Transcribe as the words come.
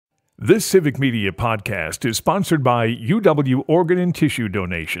This Civic Media podcast is sponsored by UW Organ and Tissue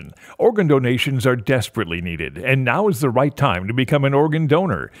Donation. Organ donations are desperately needed, and now is the right time to become an organ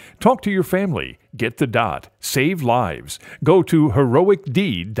donor. Talk to your family. Get the dot. Save lives. Go to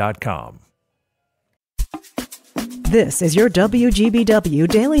heroicdeed.com. This is your WGBW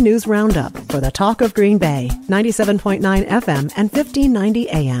Daily News Roundup for the Talk of Green Bay, 97.9 FM and 1590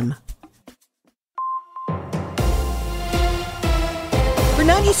 AM. For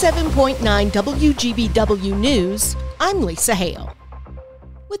 97.9 WGBW News, I'm Lisa Hale.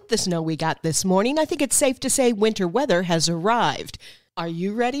 With the snow we got this morning, I think it's safe to say winter weather has arrived. Are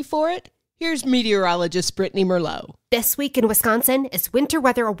you ready for it? Here's meteorologist Brittany Merlot. This week in Wisconsin is Winter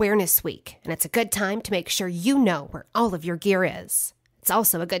Weather Awareness Week, and it's a good time to make sure you know where all of your gear is. It's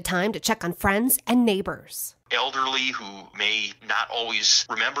also a good time to check on friends and neighbors. Elderly who may not always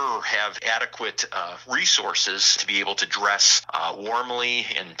remember or have adequate resources to be able to dress warmly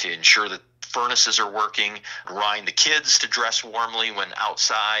and to ensure that furnaces are working, remind the kids to dress warmly when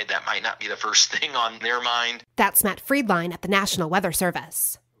outside. That might not be the first thing on their mind. That's Matt Friedline at the National Weather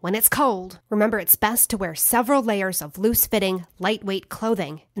Service. When it's cold, remember it's best to wear several layers of loose-fitting, lightweight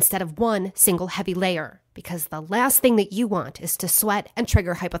clothing instead of one single heavy layer, because the last thing that you want is to sweat and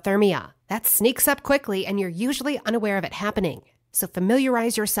trigger hypothermia. That sneaks up quickly and you're usually unaware of it happening. So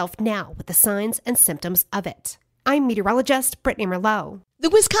familiarize yourself now with the signs and symptoms of it. I'm meteorologist Brittany Merlot. The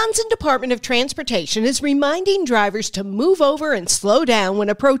Wisconsin Department of Transportation is reminding drivers to move over and slow down when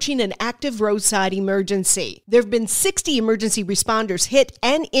approaching an active roadside emergency. There have been 60 emergency responders hit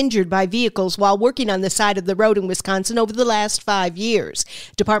and injured by vehicles while working on the side of the road in Wisconsin over the last 5 years.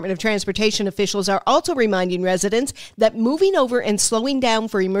 Department of Transportation officials are also reminding residents that moving over and slowing down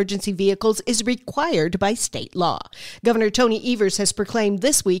for emergency vehicles is required by state law. Governor Tony Evers has proclaimed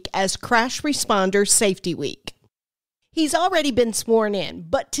this week as Crash Responder Safety Week. He's already been sworn in,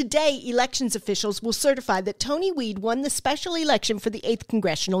 but today elections officials will certify that Tony Weed won the special election for the 8th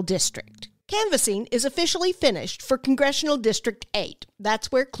Congressional District. Canvassing is officially finished for Congressional District 8.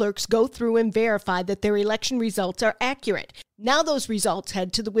 That's where clerks go through and verify that their election results are accurate. Now those results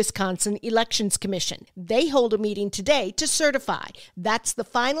head to the Wisconsin Elections Commission. They hold a meeting today to certify. That's the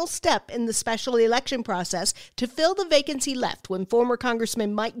final step in the special election process to fill the vacancy left when former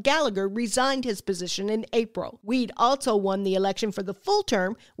Congressman Mike Gallagher resigned his position in April. Weed also won the election for the full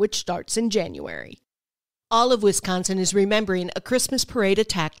term, which starts in January. All of Wisconsin is remembering a Christmas parade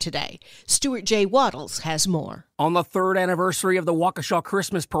attack today. Stuart J. Waddles has more. On the third anniversary of the Waukesha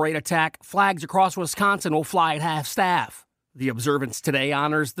Christmas parade attack, flags across Wisconsin will fly at half-staff. The observance today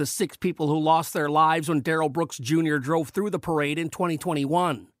honors the 6 people who lost their lives when Darrell Brooks Jr. drove through the parade in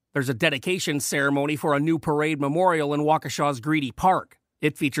 2021. There's a dedication ceremony for a new parade memorial in Waukesha's Greedy Park.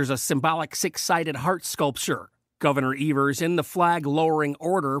 It features a symbolic 6-sided heart sculpture. Governor Evers, in the flag-lowering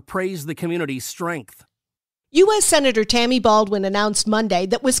order, praised the community's strength. U.S. Senator Tammy Baldwin announced Monday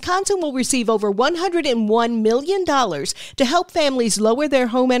that Wisconsin will receive over $101 million to help families lower their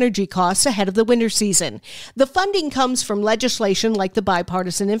home energy costs ahead of the winter season. The funding comes from legislation like the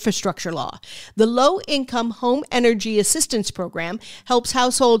Bipartisan Infrastructure Law. The Low-Income Home Energy Assistance Program helps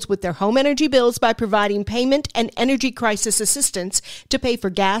households with their home energy bills by providing payment and energy crisis assistance to pay for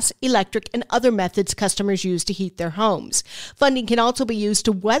gas, electric, and other methods customers use to heat their homes. Funding can also be used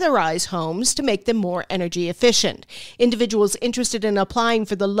to weatherize homes to make them more energy efficient. Individuals interested in applying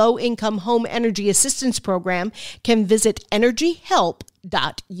for the Low-Income Home Energy Assistance Program can visit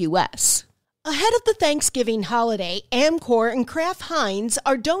energyhelp.us. Ahead of the Thanksgiving holiday, Amcor and Kraft Heinz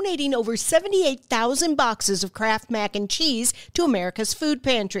are donating over 78,000 boxes of Kraft mac and cheese to America's food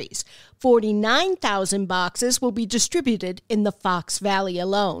pantries. 49,000 boxes will be distributed in the Fox Valley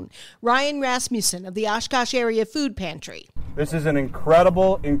alone. Ryan Rasmussen of the Oshkosh Area Food Pantry. This is an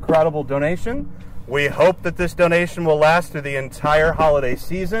incredible donation. We hope that this donation will last through the entire holiday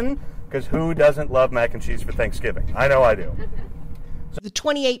season, because who doesn't love mac and cheese for Thanksgiving? I know I do. The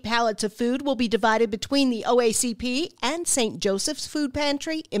 28 pallets of food will be divided between the OACP and St. Joseph's Food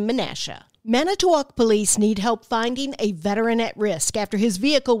Pantry in Menasha. Manitowoc police need help finding a veteran at risk after his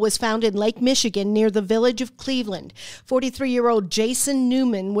vehicle was found in Lake Michigan near the village of Cleveland. 43-year-old Jason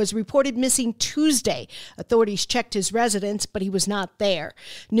Newman was reported missing Tuesday. Authorities checked his residence, but he was not there.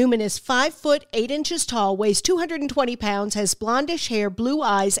 Newman is 5 foot 8 inches tall, weighs 220 pounds, has blondish hair, blue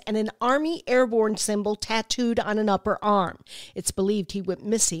eyes, and an Army airborne symbol tattooed on an upper arm. It's believed he went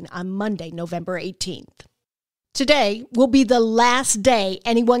missing on Monday, November 18th. Today will be the last day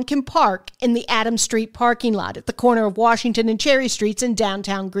anyone can park in the Adams Street parking lot at the corner of Washington and Cherry Streets in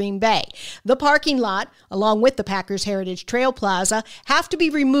downtown Green Bay. The parking lot, along with the Packers Heritage Trail Plaza, have to be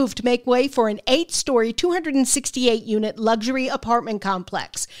removed to make way for an 8-story, 268-unit luxury apartment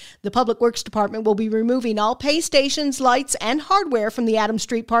complex. The Public Works Department will be removing all pay stations, lights, and hardware from the Adams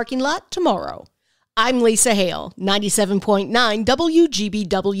Street parking lot tomorrow. I'm Lisa Hale, 97.9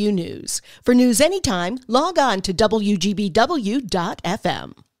 WGBW News. For news anytime, log on to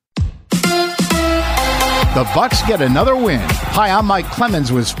WGBW.FM. The Bucks get another win. Hi, I'm Mike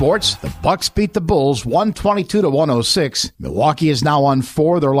Clemens with sports. The Bucks beat the Bulls 122-106. Milwaukee is now on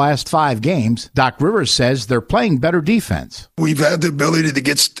 4 of their last 5 games. Doc Rivers says they're playing better defense. We've had the ability to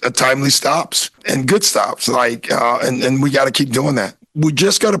get timely stops and good stops, and we got to keep doing that. We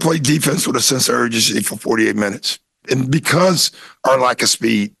just got to play defense with a sense of urgency for 48 minutes. And because our lack of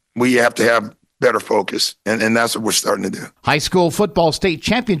speed, we have to have better focus, and that's what we're starting to do. High school football state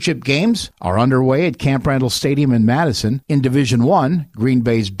championship games are underway at Camp Randall Stadium in Madison. In Division I, Green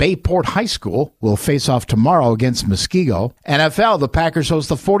Bay's Bayport High School will face off tomorrow against Muskego. NFL, the Packers host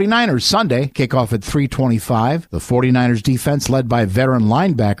the 49ers Sunday, kickoff at 3:25. The 49ers defense led by veteran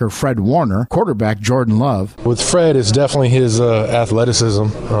linebacker Fred Warner, quarterback Jordan Love. With Fred, it's definitely his athleticism.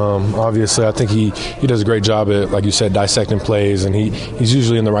 Obviously, I think he does a great job at, like you said, dissecting plays, and he's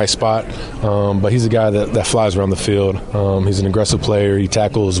usually in the right spot. But he's a guy that flies around the field. He's an aggressive player. He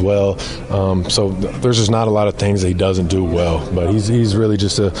tackles well. So there's just not a lot of things that he doesn't do well. But he's really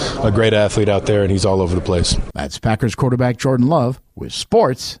just a great athlete out there, and he's all over the place. That's Packers quarterback Jordan Love. With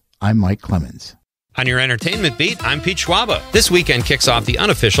sports, I'm Mike Clemens. On your entertainment beat, I'm Pete Schwaba. This weekend kicks off the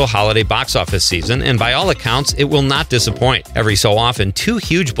unofficial holiday box office season, and by all accounts, it will not disappoint. Every so often, 2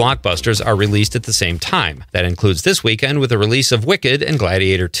 huge blockbusters are released at the same time. That includes this weekend with the release of Wicked and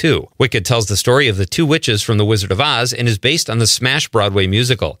Gladiator 2. Wicked tells the story of the 2 witches from The Wizard of Oz and is based on the smash Broadway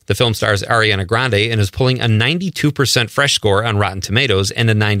musical. The film stars Ariana Grande and is pulling a 92% fresh score on Rotten Tomatoes and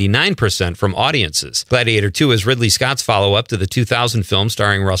a 99% from audiences. Gladiator 2 is Ridley Scott's follow-up to the 2000 film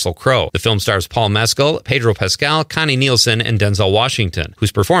starring Russell Crowe. The film stars Paul Mescal, Pedro Pascal, Connie Nielsen, and Denzel Washington,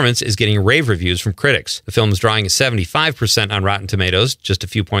 whose performance is getting rave reviews from critics. The film is drawing a 75% on Rotten Tomatoes, just a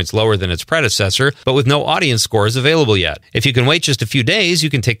few points lower than its predecessor, but with no audience scores available yet. If you can wait just a few days, you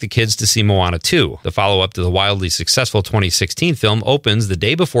can take the kids to see Moana 2. The follow-up to the wildly successful 2016 film opens the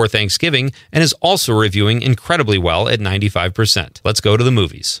day before Thanksgiving and is also reviewing incredibly well at 95%. Let's go to the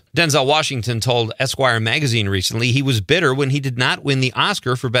movies. Denzel Washington told Esquire magazine recently he was bitter when he did not win the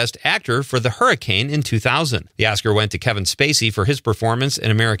Oscar for Best Actor for The Hurricane in 2000. The Oscar went to Kevin Spacey for his performance in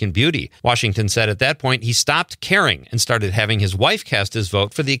American Beauty. Washington said at that point he stopped caring and started having his wife cast his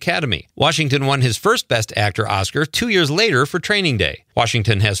vote for the Academy. Washington won his first Best Actor Oscar 2 years later for Training Day.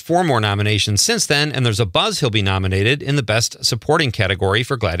 Washington has 4 more nominations since then, and there's a buzz he'll be nominated in the Best Supporting category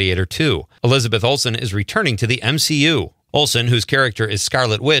for Gladiator 2. Elizabeth Olsen is returning to the MCU. Olsen, whose character is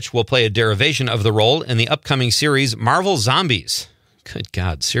Scarlet Witch, will play a derivation of the role in the upcoming series Marvel Zombies. Good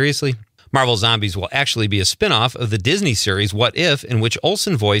God, seriously? Marvel Zombies will actually be a spin-off of the Disney series What If, in which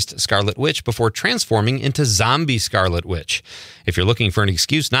Olsen voiced Scarlet Witch before transforming into Zombie Scarlet Witch. If you're looking for an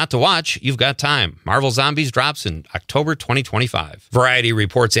excuse not to watch, you've got time. Marvel Zombies drops in October 2025. Variety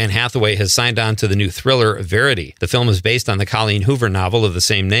reports Anne Hathaway has signed on to the new thriller Verity. The film is based on the Colleen Hoover novel of the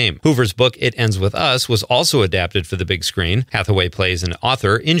same name. Hoover's book It Ends With Us was also adapted for the big screen. Hathaway plays an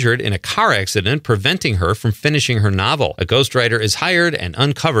author injured in a car accident, preventing her from finishing her novel. A ghostwriter is hired and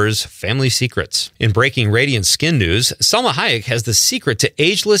uncovers family secrets. In breaking Radiant skin news, Salma Hayek has the secret to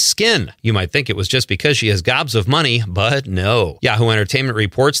ageless skin. You might think it was just because she has gobs of money, but no. Yahoo Entertainment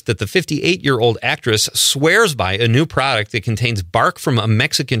reports that the 58-year-old actress swears by a new product that contains bark from a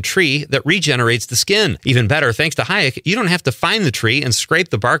Mexican tree that regenerates the skin. Even better, thanks to Hayek, you don't have to find the tree and scrape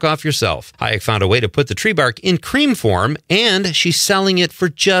the bark off yourself. Hayek found a way to put the tree bark in cream form, and she's selling it for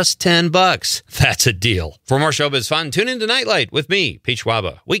just $10. That's a deal. For more showbiz fun, tune in to Nightlight with me, Pete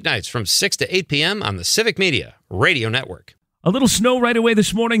Schwaba, weeknights from 6 to 8 p.m. on the Civic Media Radio Network. A little snow right away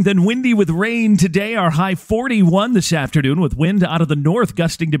this morning, then windy with rain today. Our high 41 this afternoon with wind out of the north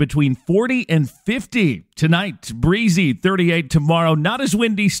gusting to between 40 and 50. Tonight, breezy, 38 tomorrow. Not as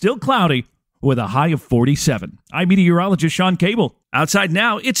windy, still cloudy with a high of 47. I'm meteorologist Sean Cable. Outside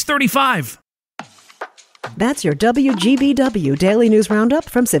now, it's 35. That's your WGBW Daily News Roundup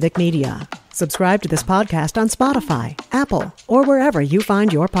from Civic Media. Subscribe to this podcast on Spotify, Apple, or wherever you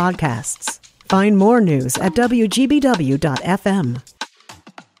find your podcasts. Find more news at WGBW.FM.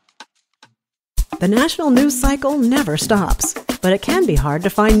 The national news cycle never stops, but it can be hard to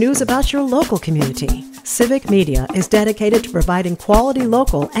find news about your local community. Civic Media is dedicated to providing quality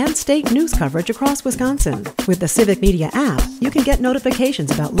local and state news coverage across Wisconsin. With the Civic Media app, you can get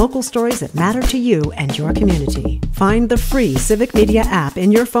notifications about local stories that matter to you and your community. Find the free Civic Media app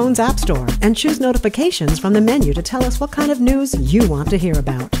in your phone's app store and choose notifications from the menu to tell us what kind of news you want to hear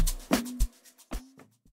about.